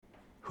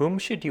Whom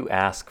should you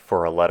ask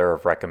for a letter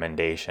of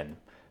recommendation?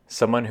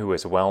 Someone who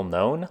is well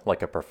known,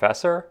 like a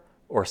professor,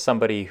 or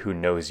somebody who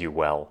knows you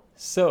well?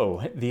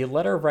 So the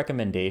letter of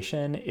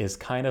recommendation is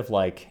kind of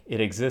like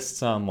it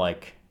exists on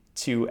like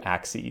two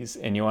axes,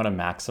 and you want to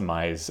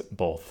maximize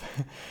both.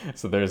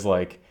 So there's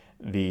like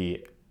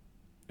the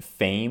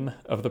fame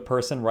of the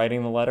person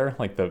writing the letter,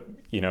 like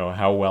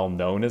how well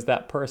known is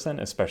that person,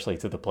 especially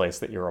to the place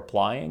that you're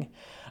applying.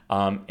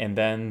 And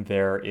then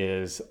there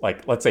is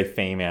like, let's say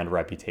fame and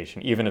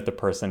reputation. Even if the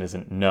person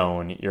isn't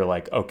known, you're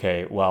like,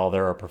 okay, well,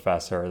 they're a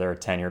professor, they're a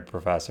tenured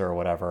professor or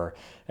whatever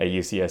at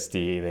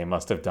UCSD. They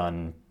must have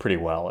done pretty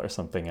well or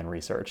something in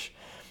research.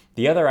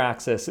 The other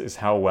axis is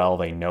how well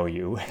they know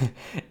you,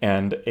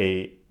 and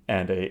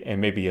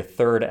maybe a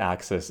third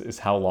axis is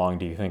how long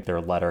do you think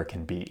their letter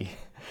can be,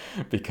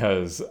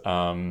 because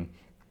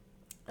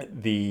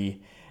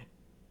the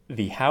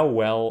how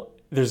well,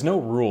 there's no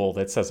rule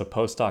that says a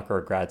postdoc or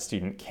a grad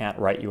student can't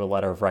write you a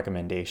letter of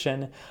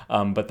recommendation,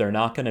 but they're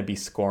not going to be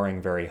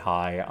scoring very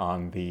high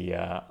on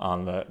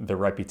the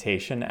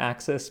reputation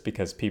axis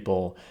because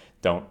people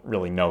don't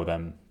really know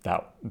them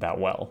that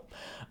well.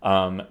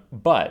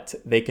 But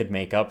they could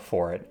make up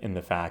for it in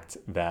the fact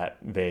that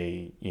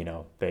they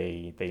know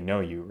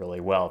you really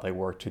well. They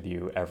worked with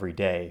you every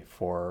day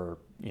for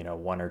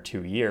 1 or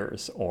 2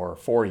 years or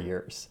 4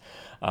 years,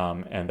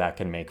 and that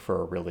can make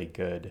for a really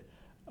good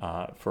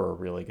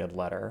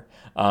letter.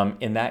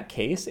 In that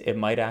case, it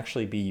might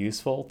actually be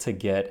useful to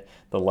get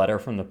the letter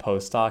from the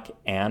postdoc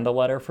and a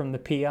letter from the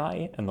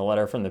PI, and the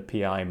letter from the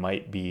PI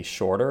might be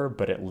shorter,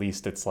 but at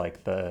least it's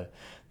like the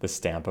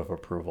stamp of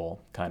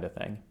approval kind of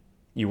thing.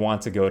 You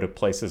want to go to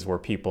places where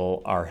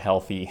people are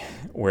healthy,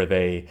 where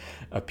they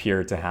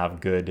appear to have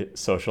good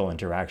social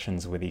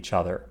interactions with each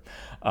other.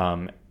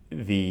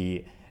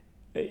 The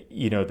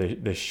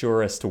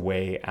surest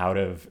way out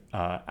of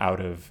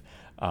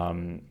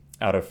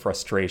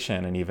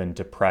frustration and even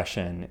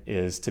depression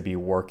is to be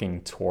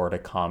working toward a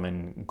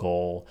common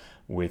goal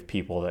with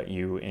people that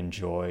you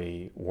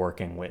enjoy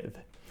working with.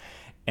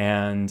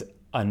 And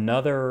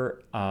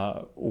another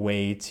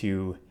way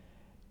to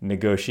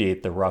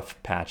negotiate the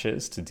rough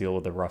patches, to deal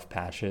with the rough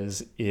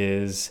patches,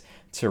 is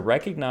to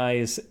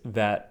recognize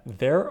that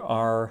there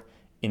are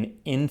an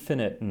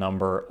infinite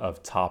number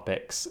of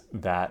topics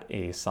that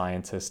a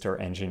scientist or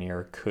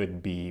engineer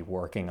could be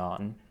working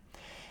on.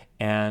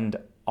 And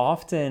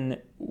often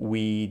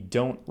we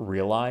don't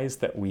realize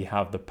that we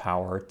have the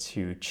power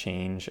to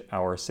change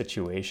our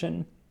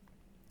situation,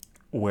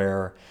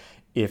 where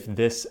if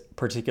this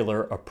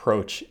particular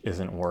approach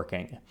isn't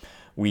working,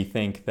 we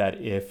think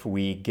that if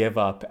we give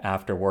up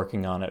after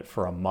working on it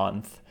for a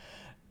month,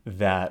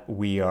 that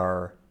we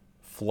are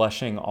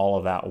flushing all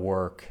of that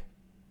work,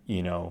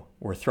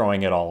 we're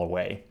throwing it all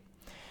away.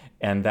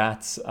 And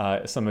that's,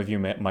 some of you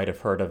might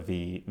have heard of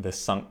the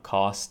sunk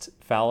cost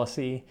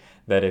fallacy,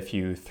 that if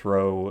you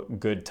throw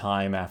good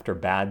time after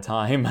bad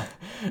time,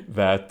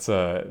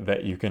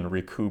 that you can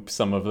recoup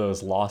some of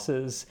those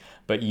losses.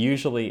 But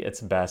usually it's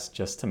best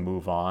just to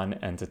move on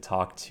and to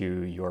talk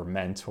to your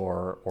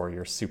mentor or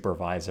your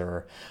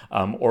supervisor,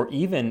 or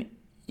even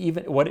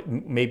what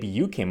maybe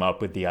you came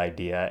up with the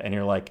idea and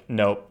you're like,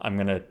 nope, I'm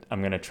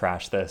gonna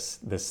trash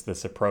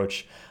this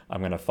approach.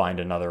 I'm gonna find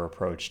another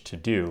approach to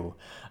do.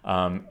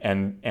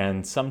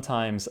 And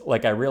sometimes,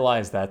 like, I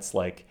realize that's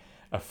like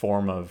a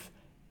form of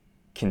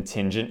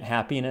contingent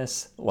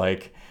happiness.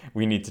 Like,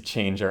 we need to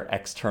change our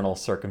external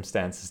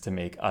circumstances to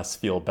make us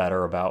feel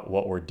better about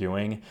what we're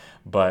doing.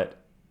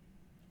 But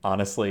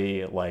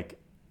honestly, like,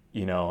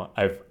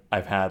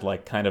 I've had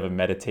like kind of a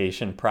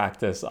meditation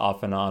practice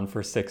off and on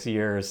for 6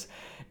 years,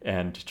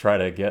 and to try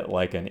to get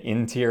like an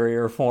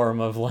interior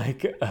form of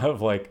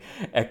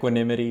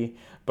equanimity.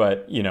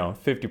 But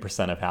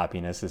 50% of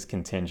happiness is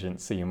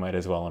contingent, so you might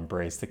as well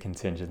embrace the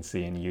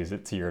contingency and use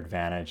it to your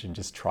advantage and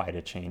just try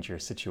to change your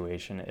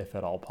situation if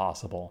at all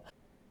possible.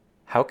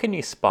 How can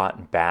you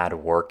spot bad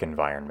work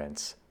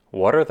environments?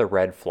 What are the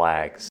red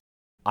flags?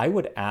 I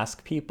would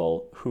ask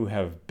people who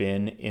have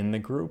been in the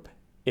group.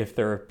 If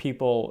there are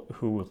people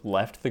who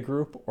left the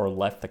group or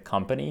left the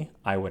company,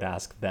 I would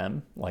ask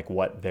them like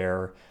what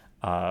their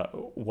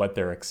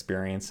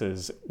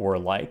experiences were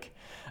like.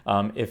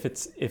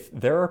 If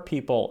there are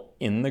people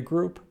in the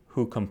group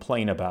who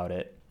complain about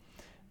it,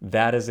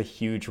 that is a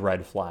huge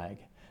red flag,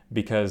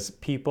 because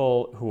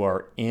people who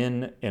are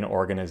in an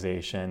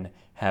organization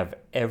have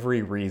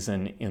every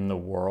reason in the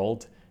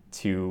world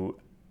to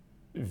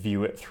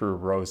view it through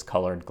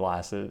rose-colored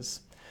glasses.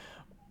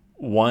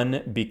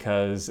 One,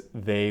 because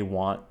they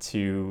want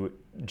to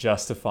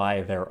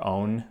justify their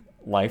own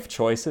life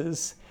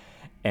choices,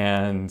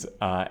 and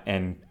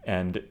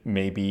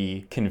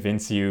maybe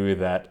convince you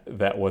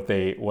that what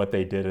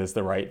they did is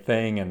the right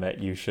thing, and that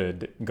you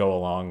should go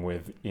along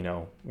with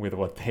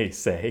what they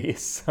say.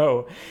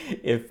 So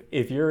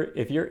if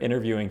you're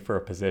interviewing for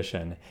a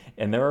position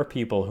and there are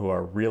people who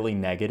are really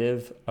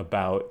negative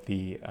about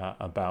the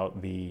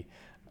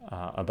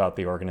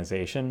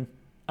organization,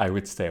 I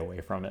would stay away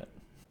from it.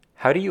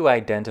 How do you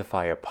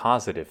identify a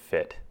positive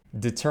fit?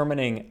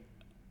 Determining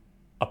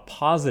a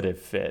positive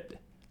fit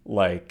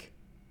like,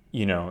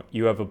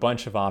 you have a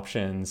bunch of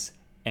options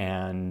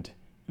and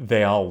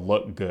they all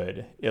look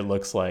good. It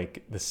looks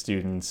like the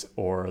students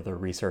or the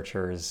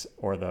researchers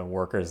or the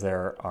workers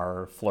there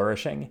are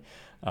flourishing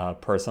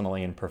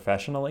personally and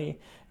professionally.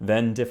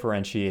 Then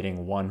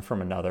differentiating one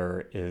from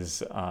another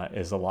is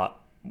a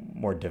lot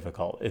more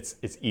difficult.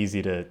 It's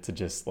easy to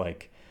just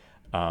like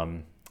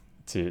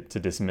to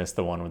dismiss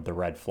the one with the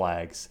red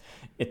flags.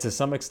 To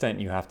some extent,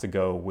 you have to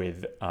go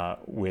with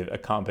a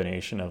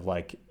combination of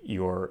like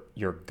your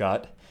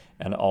gut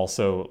and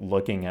also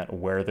looking at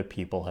where the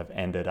people have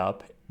ended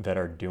up that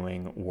are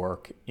doing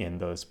work in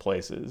those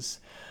places.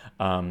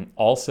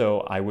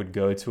 Also, I would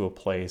go to a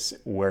place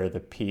where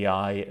the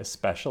PI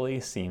especially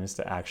seems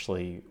to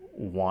actually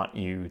want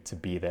you to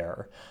be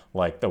there,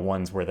 like the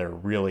ones where they're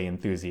really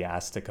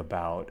enthusiastic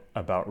about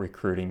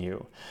recruiting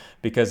you.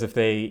 Because if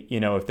they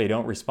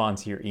don't respond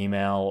to your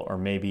email, or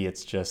maybe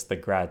it's just the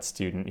grad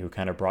student who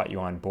kind of brought you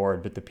on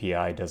board but the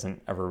PI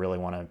doesn't ever really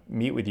want to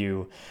meet with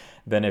you,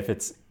 then if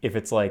it's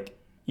like,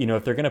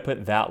 if they're going to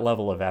put that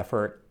level of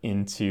effort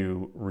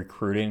into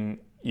recruiting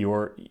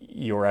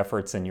your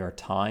efforts and your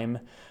time,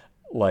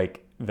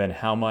 like, then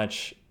how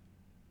much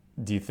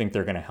do you think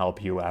they're going to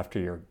help you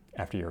after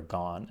you're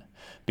gone?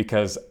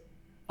 Because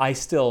I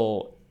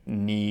still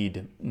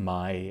need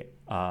my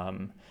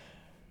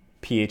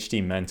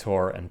PhD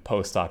mentor and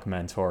postdoc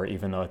mentor,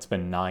 even though it's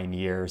been 9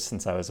 years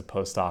since I was a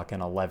postdoc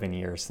and 11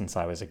 years since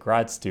I was a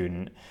grad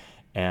student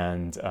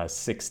and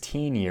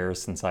 16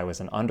 years since I was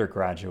an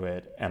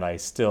undergraduate, and I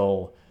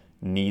still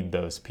need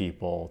those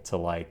people to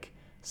like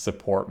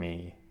support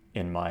me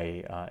in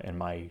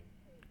my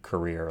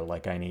career.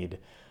 Like, I need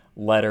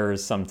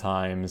letters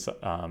sometimes,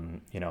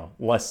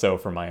 less so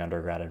for my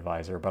undergrad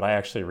advisor, but I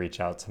actually reach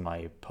out to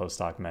my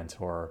postdoc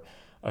mentor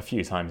a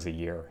few times a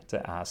year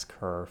to ask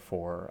her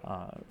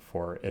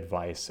for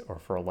advice or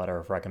for a letter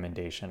of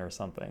recommendation or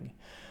something.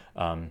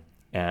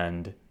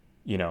 And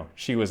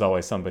she was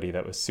always somebody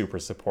that was super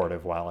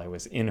supportive while I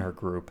was in her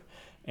group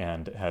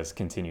and has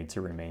continued to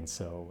remain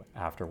so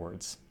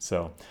afterwards.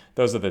 So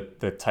those are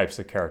the types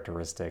of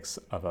characteristics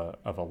of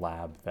a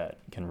lab that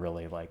can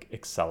really like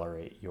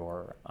accelerate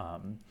your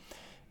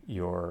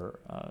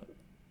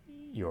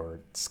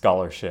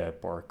scholarship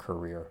or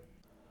career.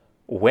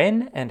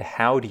 When and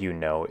how do you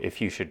know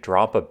if you should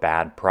drop a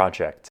bad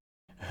project?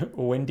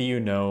 When do you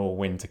know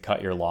when to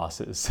cut your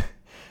losses?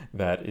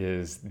 That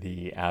is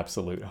the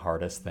absolute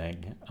hardest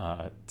thing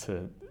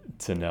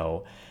to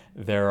know.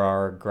 There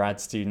are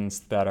grad students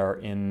that are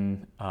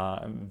in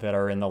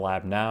the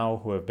lab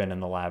now, who have been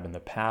in the lab in the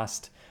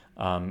past,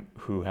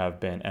 who have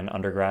been, and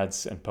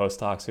undergrads and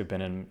postdocs who've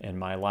been in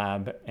my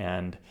lab,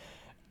 and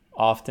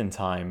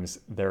oftentimes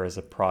there is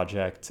a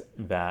project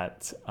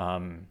that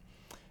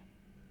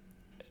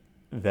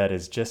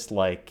is just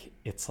like,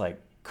 it's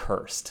like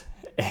cursed.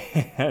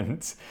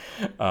 and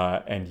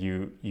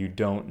you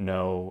don't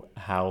know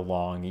how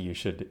long you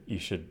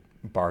should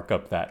bark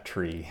up that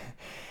tree,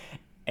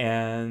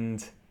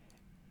 and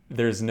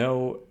there's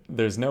no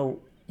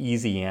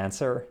easy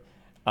answer.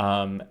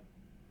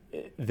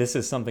 This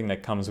is something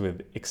that comes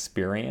with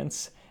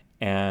experience,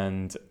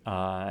 and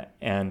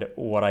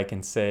what I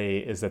can say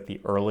is that the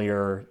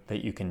earlier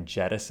that you can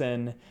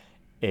jettison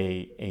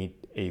a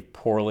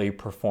poorly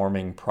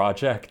performing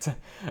project,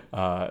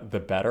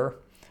 the better.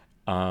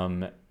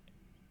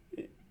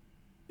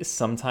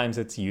 Sometimes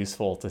it's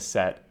useful to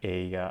set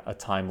a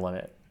time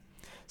limit.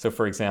 So,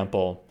 for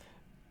example,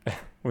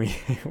 I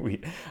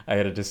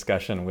had a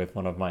discussion with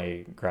one of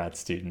my grad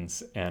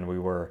students, and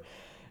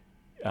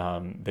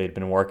they'd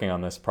been working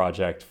on this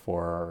project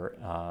for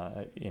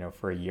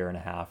a year and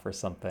a half or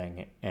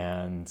something,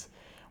 and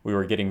we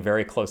were getting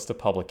very close to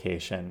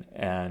publication.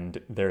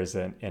 And there's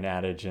an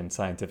adage in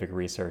scientific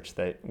research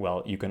that,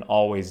 well, you can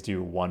always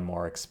do one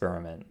more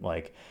experiment.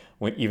 Like,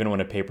 even when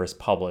a paper is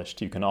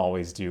published, you can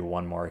always do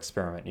one more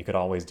experiment. You could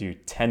always do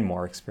 10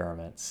 more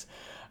experiments.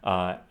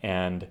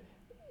 And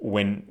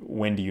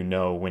when do you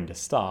know when to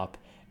stop?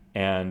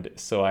 And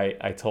so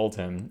I told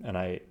him, and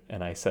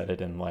I said it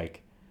in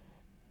like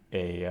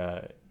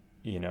a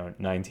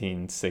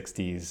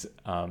 1960s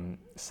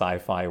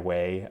sci-fi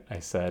way. I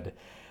said,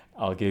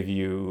 I'll give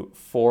you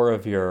 4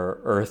 of your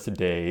Earth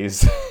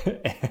days,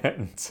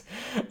 and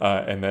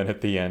then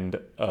at the end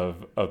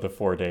of the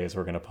 4 days,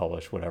 we're going to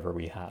publish whatever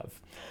we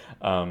have.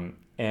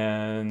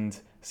 And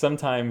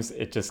sometimes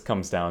it just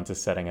comes down to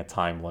setting a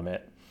time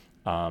limit.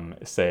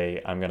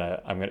 Say I'm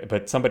gonna,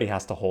 but somebody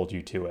has to hold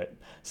you to it.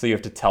 So you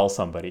have to tell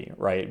somebody,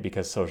 right?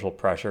 Because social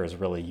pressure is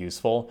really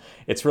useful.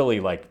 It's really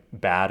like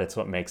bad. It's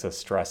what makes us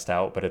stressed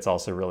out, but it's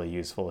also really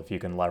useful if you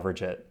can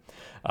leverage it.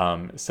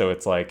 So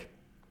it's like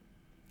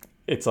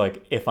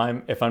if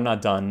I'm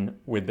not done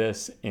with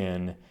this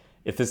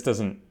if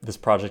this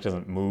project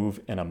doesn't move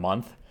in a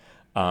month,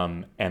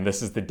 and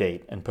this is the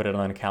date, and put it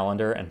on a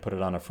calendar and put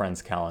it on a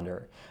friend's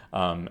calendar,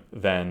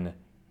 then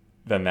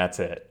that's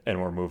it,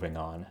 and we're moving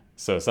on.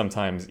 So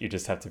sometimes you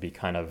just have to be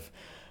kind of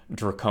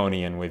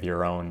draconian with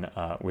your own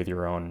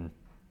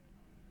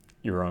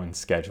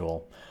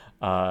schedule.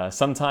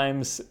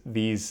 Sometimes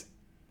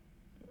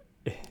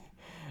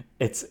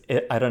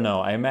I don't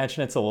know. I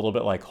imagine it's a little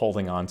bit like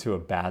holding on to a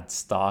bad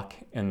stock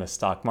in the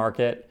stock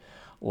market.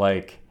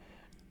 Like,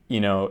 you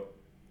know,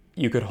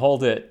 you could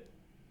hold it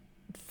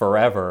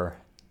forever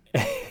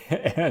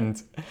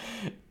and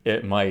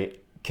it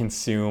might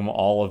consume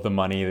all of the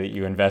money that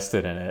you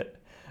invested in it.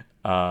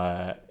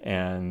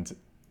 And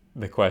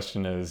the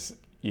question is,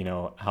 you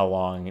know, how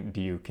long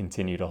do you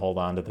continue to hold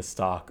on to the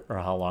stock, or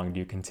how long do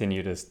you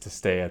continue to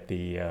stay at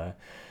the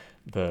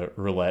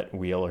roulette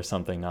wheel or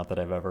something? Not that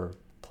I've ever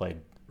played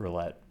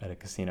roulette at a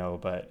casino,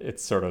 but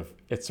it's sort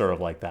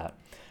of like that.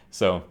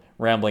 So,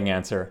 rambling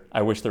answer,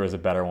 I wish there was a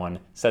better one.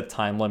 Set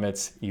time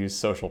limits, use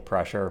social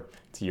pressure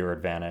to your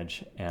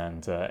advantage,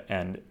 and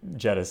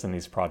jettison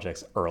these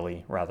projects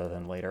early rather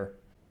than later.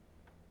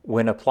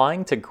 When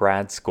applying to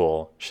grad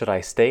school, should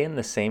I stay in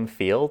the same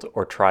field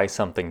or try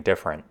something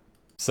different?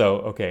 So,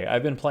 okay,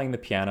 I've been playing the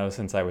piano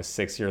since I was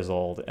 6 years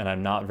old, and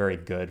I'm not very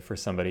good for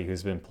somebody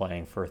who's been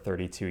playing for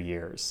 32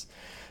 years.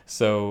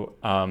 So,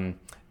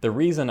 the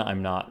reason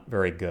I'm not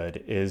very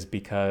good is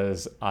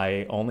because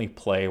I only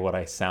play what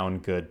I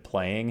sound good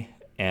playing.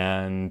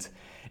 And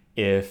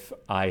if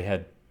I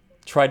had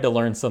tried to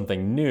learn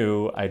something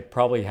new, I'd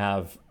probably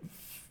have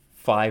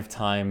 5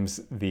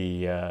 times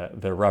the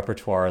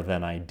repertoire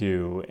than I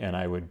do, and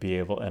I would be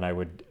able, and I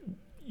would,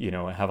 you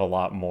know, have a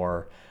lot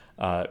more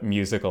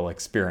musical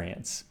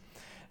experience.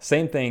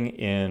 Same thing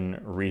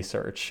in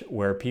research,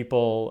 where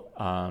people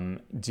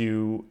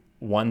do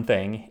one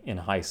thing in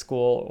high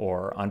school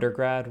or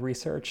undergrad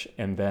research,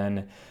 and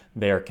then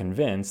they are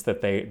convinced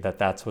that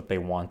that's what they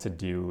want to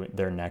do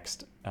the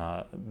next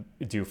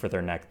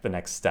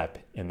step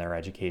in their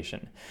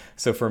education.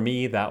 So for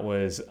me, that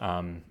was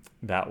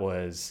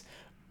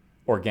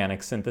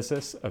organic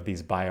synthesis of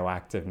these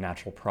bioactive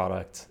natural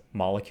product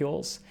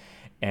molecules.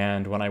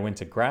 And when I went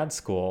to grad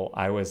school,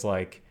 I was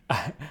like,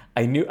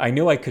 I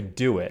knew I could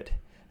do it.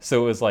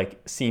 So it was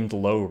like, seemed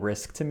low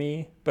risk to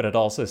me, but it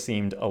also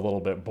seemed a little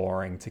bit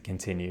boring to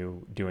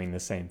continue doing the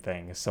same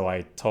thing. So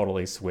I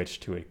totally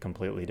switched to a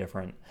completely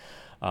different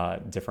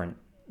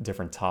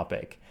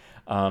topic.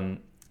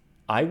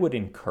 I would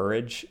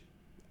encourage,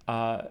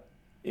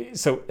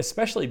 so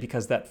especially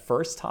because that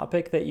first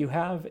topic that you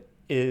have,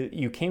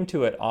 you came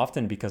to it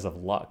often because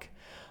of luck.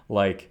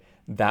 Like,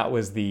 that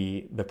was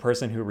the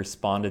person who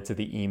responded to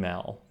the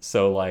email.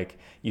 So like,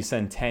 you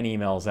send 10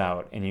 emails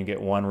out and you get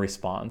one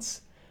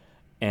response,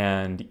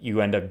 and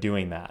you end up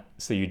doing that.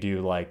 So you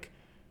do, like,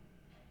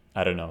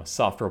 I don't know,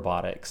 soft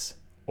robotics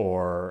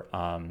or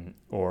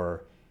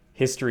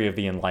history of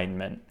the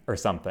Enlightenment or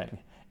something.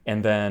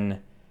 And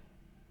then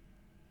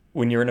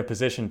when you're in a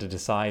position to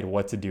decide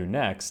what to do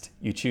next,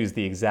 you choose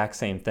the exact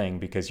same thing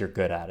because you're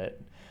good at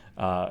it.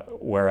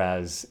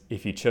 Whereas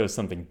if you chose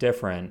something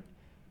different,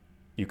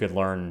 you could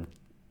learn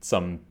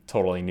some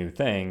totally new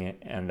thing,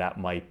 and that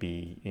might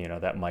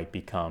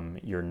become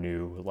your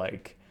new,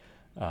 like,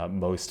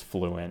 most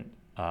fluent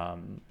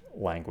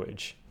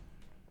language.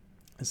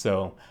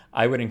 So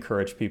I would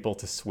encourage people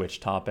to switch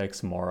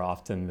topics more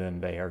often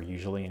than they are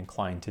usually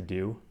inclined to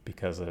do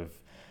because of,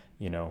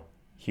 you know,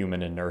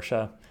 human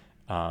inertia.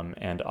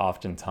 And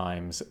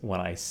oftentimes when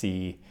I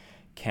see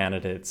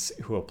candidates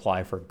who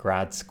apply for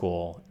grad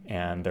school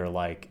and they're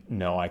like,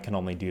 no, I can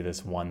only do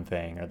this one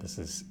thing, or this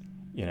is,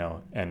 you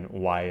know, and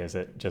why is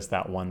it just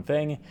that one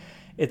thing?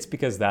 It's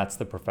because that's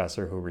the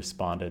professor who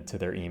responded to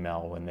their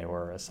email when they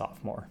were a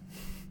sophomore.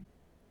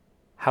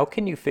 How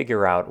can you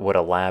figure out what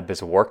a lab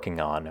is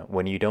working on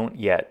when you don't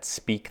yet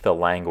speak the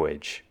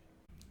language?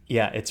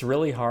 Yeah, it's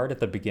really hard at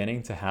the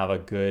beginning to have a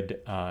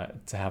good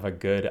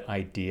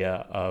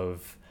idea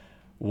of,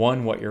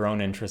 one, what your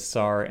own interests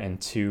are, and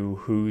two,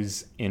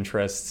 whose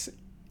interests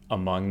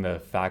among the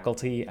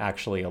faculty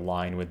actually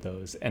align with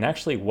those, and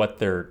actually what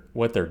they're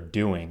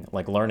doing.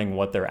 Like, learning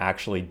what they're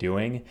actually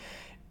doing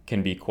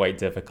can be quite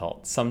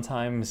difficult.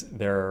 Sometimes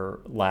their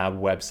lab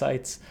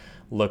websites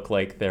look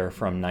like they're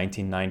from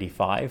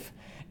 1995.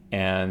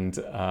 And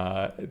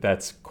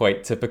that's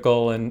quite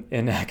typical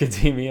in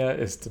academia,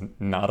 is to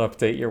not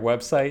update your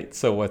website.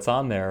 So what's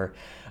on there,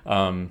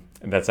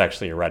 that's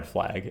actually a red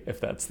flag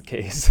if that's the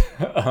case.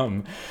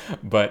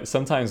 But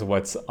sometimes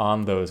what's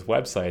on those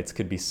websites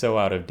could be so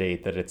out of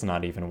date that it's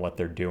not even what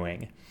they're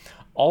doing.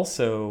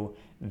 Also,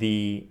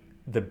 the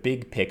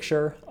big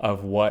picture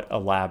of what a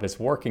lab is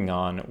working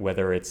on,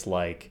 whether it's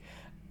like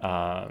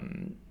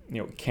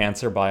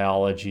cancer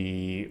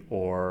biology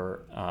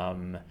or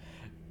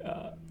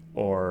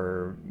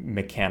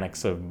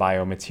mechanics of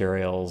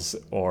biomaterials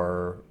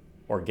or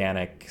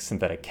organic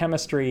synthetic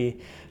chemistry,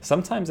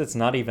 sometimes it's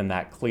not even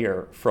that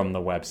clear from the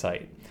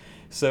website.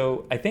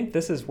 So I think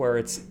this is where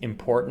it's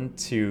important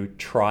to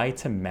try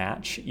to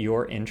match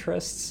your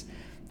interests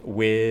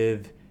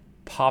with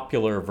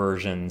popular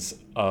versions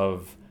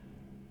of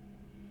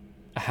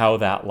how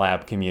that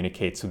lab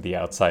communicates with the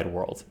outside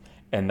world.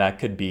 And that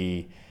could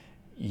be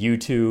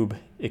YouTube,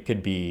 it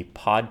could be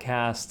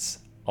podcasts.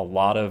 A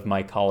lot of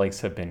my colleagues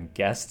have been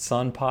guests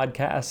on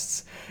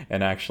podcasts,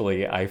 and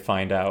actually I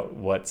find out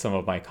what some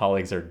of my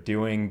colleagues are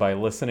doing by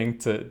listening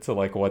to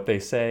like what they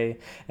say,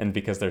 and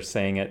because they're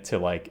saying it to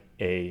like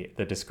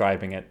the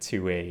describing it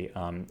to a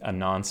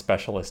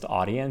non-specialist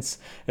audience,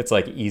 it's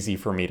like easy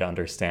for me to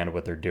understand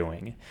what they're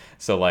doing.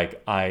 So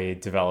like I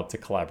developed a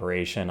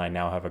collaboration. I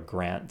now have a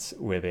grant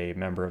with a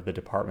member of the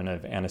Department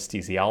of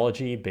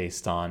Anesthesiology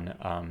based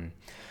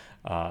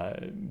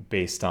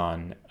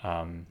on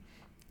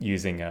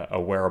using a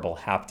wearable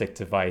haptic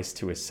device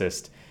to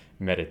assist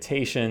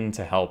meditation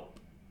to help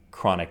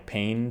chronic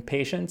pain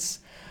patients.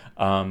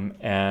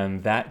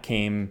 And that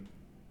came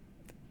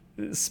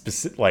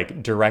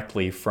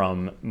directly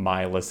from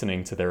my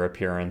listening to their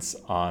appearance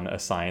on a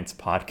science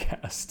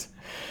podcast.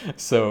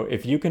 So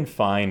if you can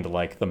find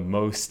like the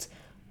most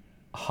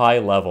high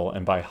level,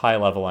 and by high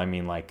level I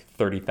mean like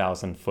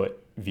 30,000 foot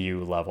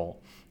view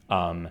level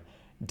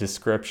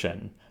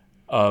description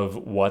of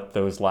what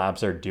those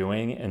labs are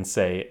doing and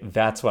say,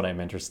 that's what I'm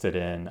interested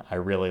in, I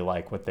really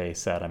like what they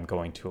said, I'm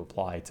going to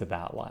apply to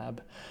that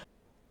lab.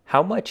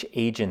 How much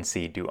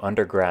agency do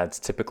undergrads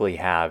typically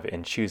have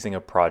in choosing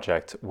a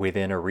project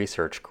within a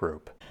research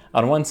group?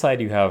 On one side,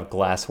 you have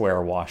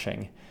glassware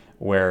washing,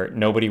 where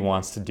nobody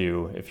wants to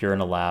do, if you're in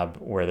a lab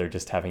where they're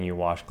just having you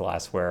wash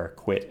glassware,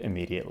 quit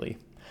immediately.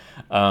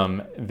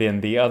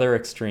 Then the other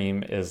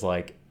extreme is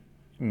like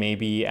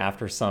maybe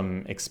after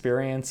some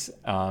experience,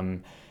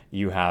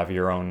 you have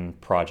your own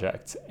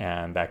project,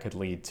 and that could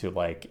lead to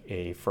like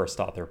a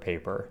first author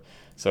paper.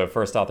 So a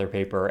first author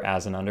paper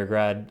as an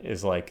undergrad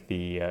is like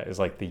the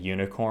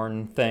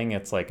unicorn thing.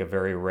 It's like a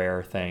very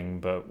rare thing,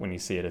 but when you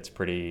see it, it's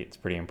pretty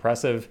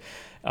impressive,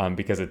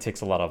 because it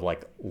takes a lot of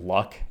like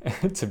luck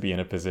to be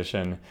in a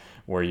position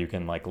where you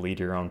can like lead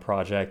your own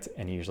project,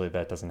 and usually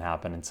that doesn't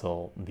happen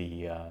until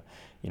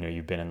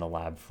you've been in the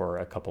lab for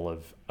a couple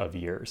of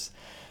years.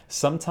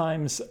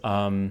 Sometimes,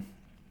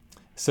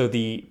 so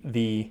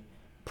the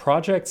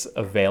projects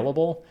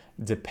available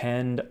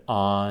depend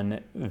on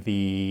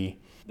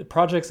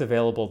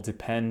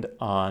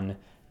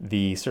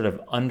the sort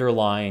of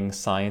underlying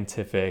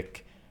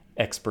scientific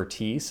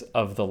expertise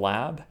of the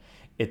lab.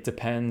 It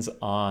depends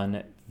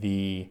on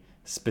the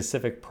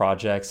specific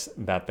projects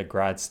that the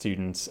grad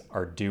students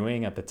are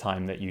doing at the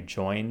time that you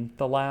join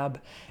the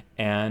lab,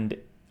 and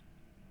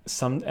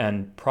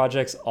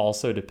projects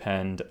also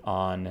depend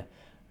on,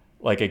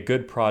 like, a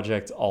good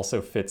project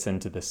also fits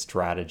into the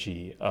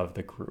strategy of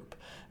the group.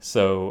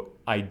 So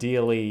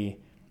ideally,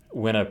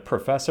 when a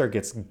professor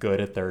gets good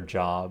at their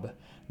job,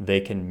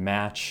 they can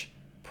match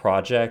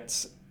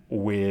projects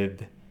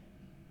with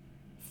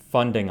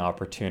funding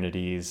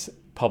opportunities,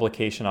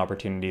 publication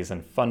opportunities,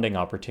 and funding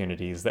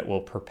opportunities that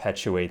will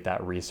perpetuate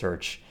that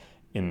research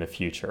in the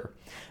future.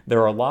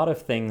 There are a lot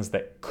of things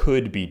that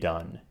could be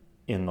done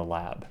in the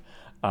lab.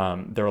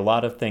 There are a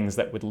lot of things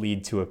that would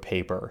lead to a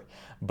paper,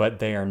 but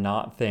they are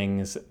not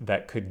things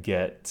that could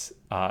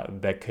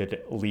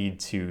lead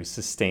to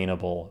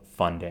sustainable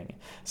funding.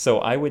 So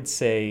I would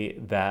say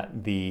that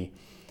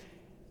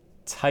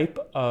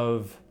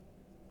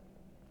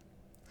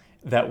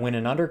that when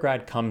an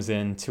undergrad comes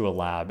into a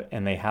lab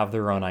and they have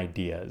their own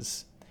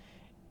ideas,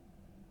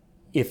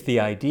 if the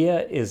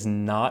idea is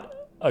not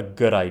a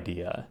good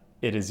idea,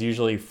 it is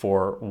usually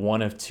for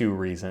one of two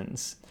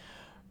reasons.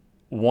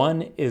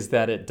 One is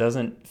that it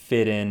doesn't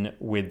fit in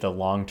with the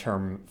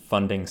long-term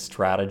funding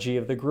strategy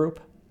of the group,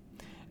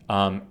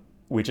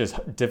 which is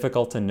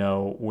difficult to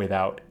know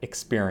without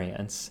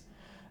experience.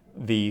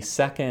 The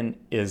second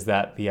is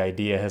that the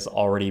idea has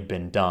already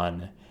been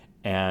done,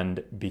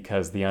 and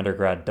because the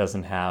undergrad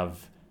doesn't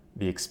have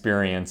the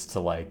experience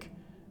to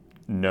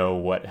know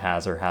what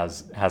has or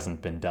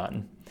hasn't been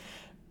done.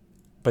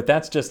 But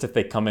that's just if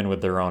they come in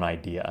with their own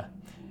idea.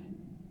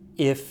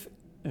 If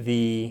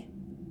the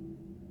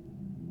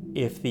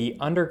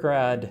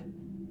undergrad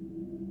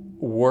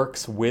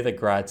works with a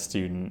grad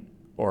student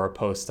or a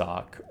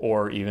postdoc,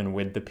 or even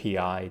with the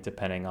PI,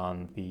 depending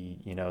on the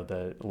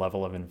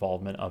level of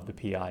involvement of the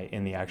PI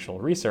in the actual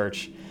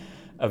research,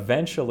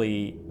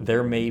 eventually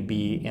there may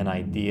be an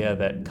idea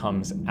that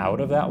comes out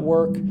of that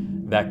work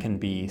that can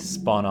be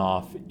spun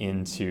off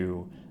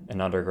into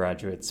an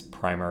undergraduate's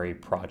primary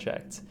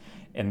project.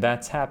 And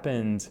that's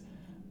happened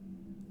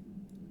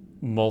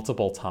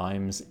multiple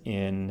times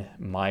in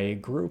my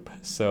group.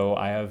 So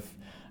I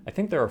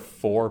think there are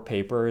 4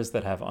 papers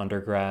that have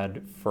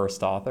undergrad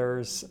first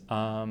authors,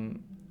 where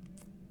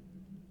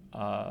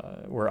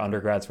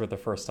undergrads were the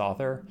first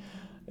author.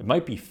 It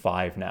might be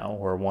 5 now,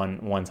 where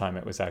one time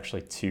it was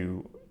actually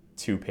two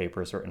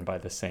papers written by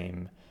the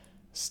same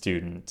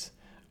student.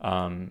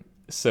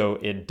 So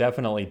it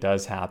definitely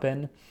does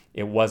happen.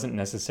 It wasn't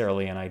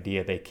necessarily an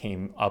idea they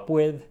came up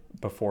with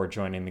before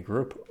joining the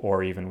group,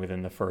 or even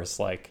within the first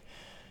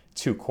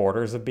 2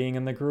 quarters of being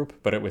in the group,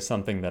 but it was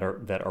something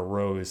that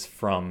arose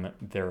from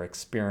their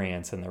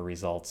experience and the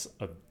results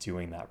of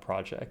doing that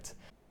project.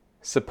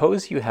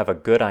 Suppose you have a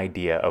good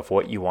idea of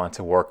what you want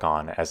to work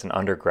on as an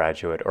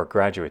undergraduate or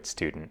graduate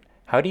student.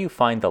 How do you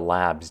find the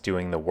labs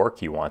doing the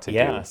work you want to do?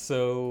 Yeah,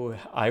 so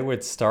I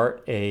would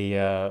start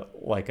I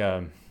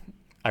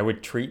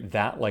would treat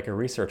that like a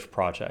research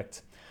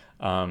project.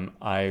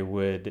 I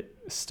would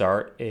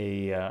start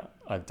a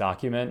a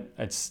document.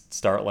 I'd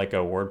start like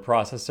a word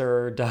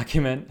processor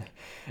document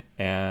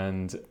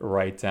and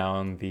write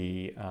down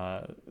the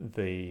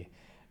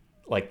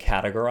like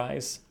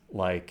categorize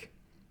like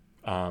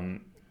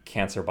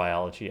cancer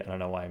biology. I don't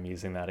know why I'm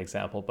using that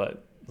example,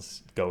 but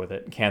let's go with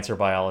it. Cancer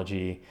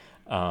biology,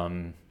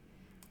 virology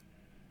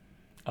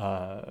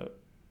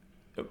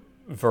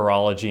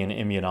and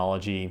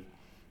immunology,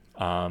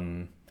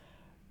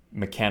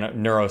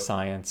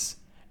 neuroscience,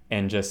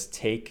 and just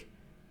take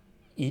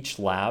each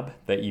lab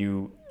that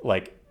you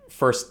like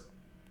first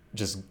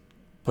just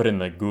put in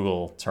the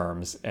Google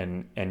terms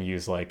and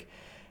use like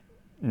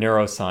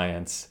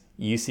neuroscience,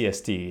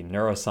 UCSD,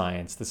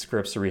 neuroscience, the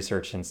Scripps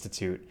Research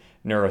Institute,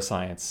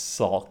 neuroscience,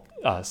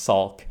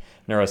 Salk,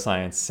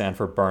 neuroscience,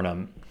 Sanford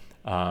Burnham,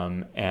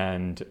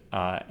 and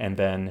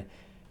then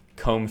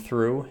comb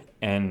through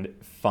and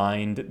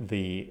find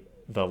the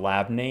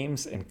lab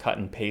names and cut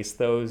and paste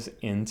those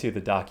into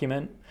the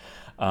document.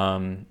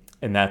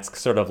 And that's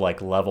sort of like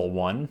level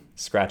 1,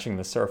 scratching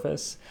the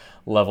surface.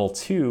 Level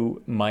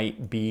 2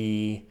 might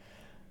be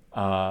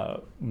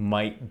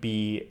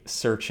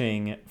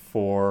searching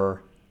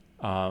for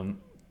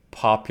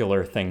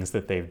popular things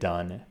that they've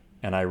done.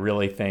 And I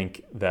really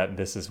think that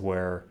this is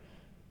where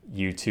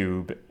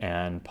YouTube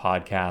and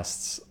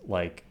podcasts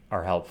like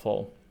are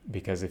helpful,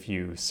 because if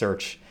you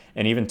search,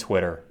 and even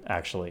Twitter,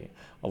 actually,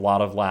 a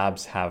lot of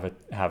labs have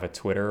a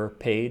Twitter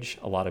page.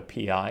 A lot of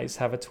PIs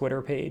have a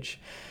Twitter page.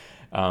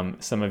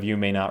 Some of you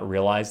may not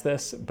realize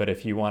this, but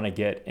if you want to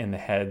get in the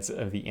heads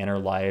of the inner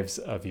lives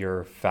of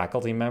your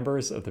faculty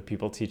members, of the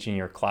people teaching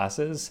your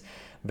classes,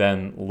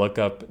 then look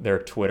up their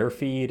Twitter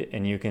feed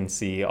and you can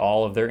see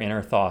all of their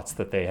inner thoughts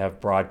that they have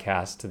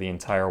broadcast to the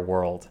entire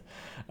world.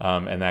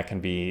 And that can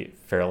be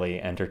fairly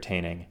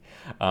entertaining.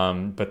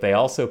 But they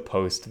also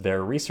post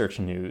their research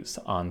news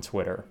on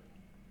Twitter,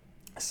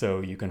 so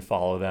you can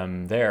follow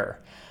them there.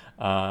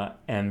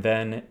 And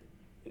then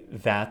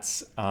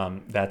that's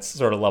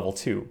sort of level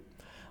 2.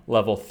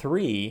 Level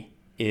 3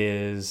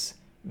 is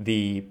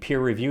the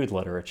peer-reviewed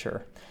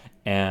literature.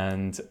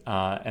 And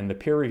the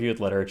peer-reviewed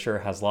literature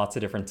has lots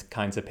of different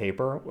kinds of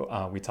paper.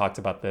 We talked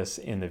about this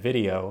in the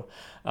video.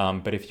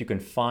 But if you can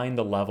find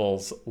the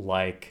levels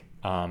like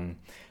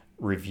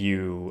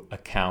review,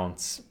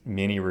 accounts,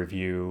 mini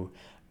review,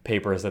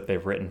 papers that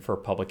they've written for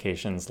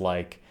publications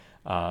like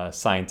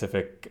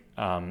Scientific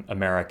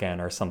American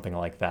or something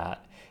like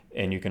that,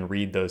 and you can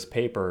read those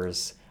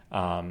papers,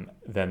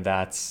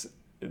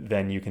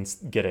 then you can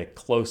get a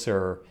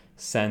closer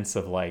sense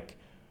of like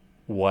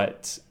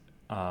what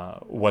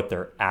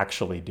they're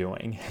actually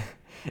doing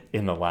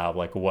in the lab.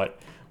 Like what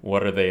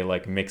are they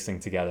like mixing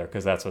together?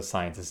 Because that's what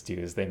scientists do,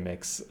 is they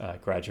mix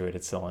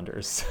graduated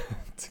cylinders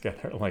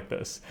together like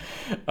this.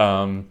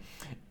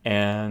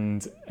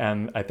 And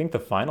I think the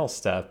final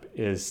step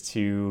is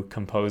to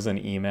compose an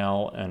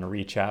email and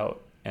reach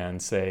out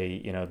and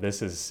say,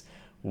 this is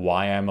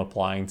why I'm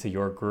applying to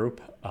your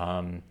group.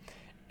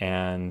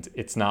 And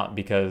it's not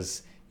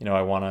because,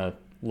 I want to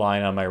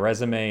line on my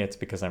resume. It's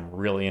because I'm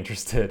really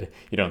interested.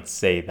 You don't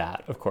say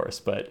that, of course,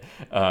 but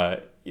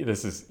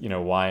this is,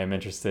 why I'm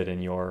interested in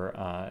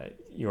your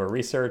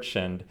research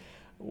and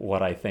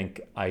what I think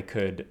I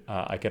could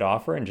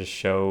offer, and just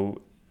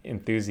show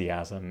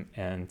enthusiasm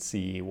and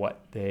see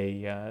what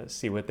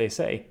they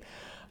say.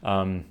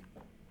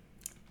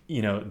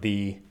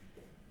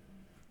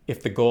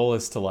 If the goal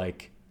is to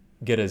like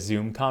get a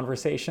Zoom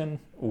conversation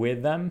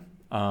with them,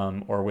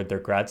 or with their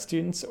grad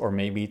students, or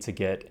maybe to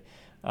get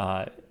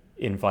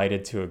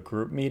invited to a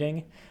group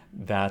meeting,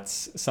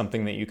 that's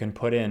something that you can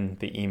put in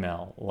the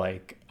email.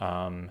 Like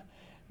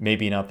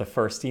maybe not the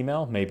first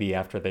email, maybe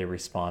after they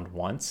respond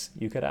once,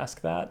 you could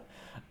ask that.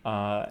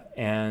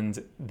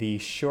 And the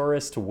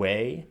surest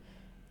way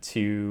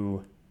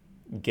to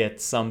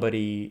get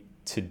somebody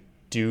to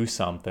do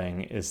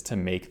something is to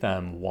make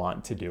them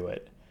want to do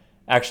it.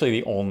 Actually,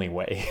 the only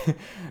way.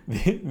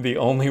 the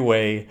only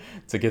way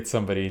to get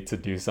somebody to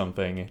do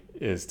something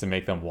is to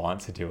make them want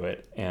to do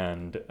it.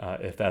 And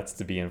if that's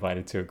to be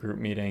invited to a group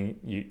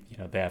meeting,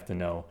 they have to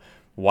know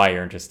why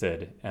you're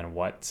interested and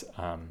what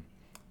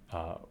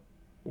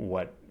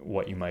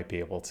you might be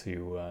able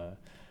to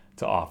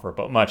offer,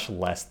 but much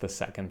less the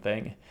second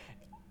thing.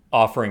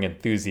 Offering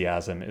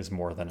enthusiasm is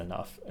more than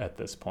enough at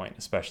this point,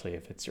 especially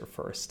if it's your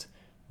first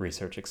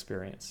research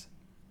experience.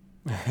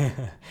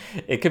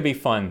 It could be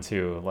fun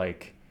too.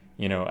 Like,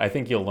 I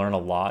think you'll learn a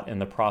lot in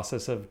the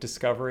process of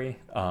discovery.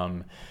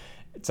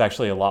 It's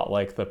actually a lot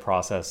like the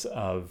process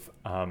of,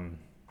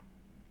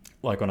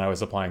 like when I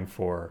was applying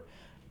for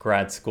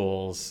grad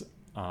schools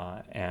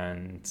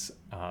and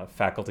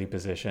faculty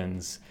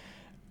positions.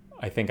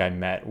 I think I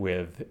met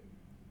with,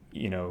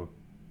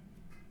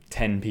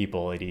 10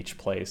 people at each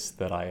place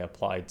that I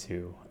applied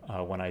to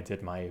when I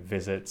did my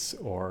visits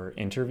or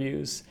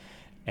interviews.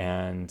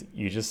 And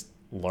you just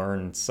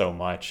learn so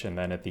much, and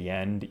then at the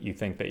end you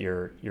think that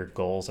your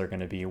goals are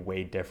going to be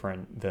way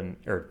different than,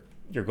 or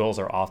your goals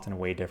are often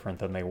way different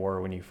than they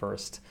were when you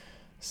first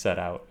set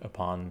out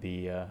upon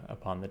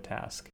the task.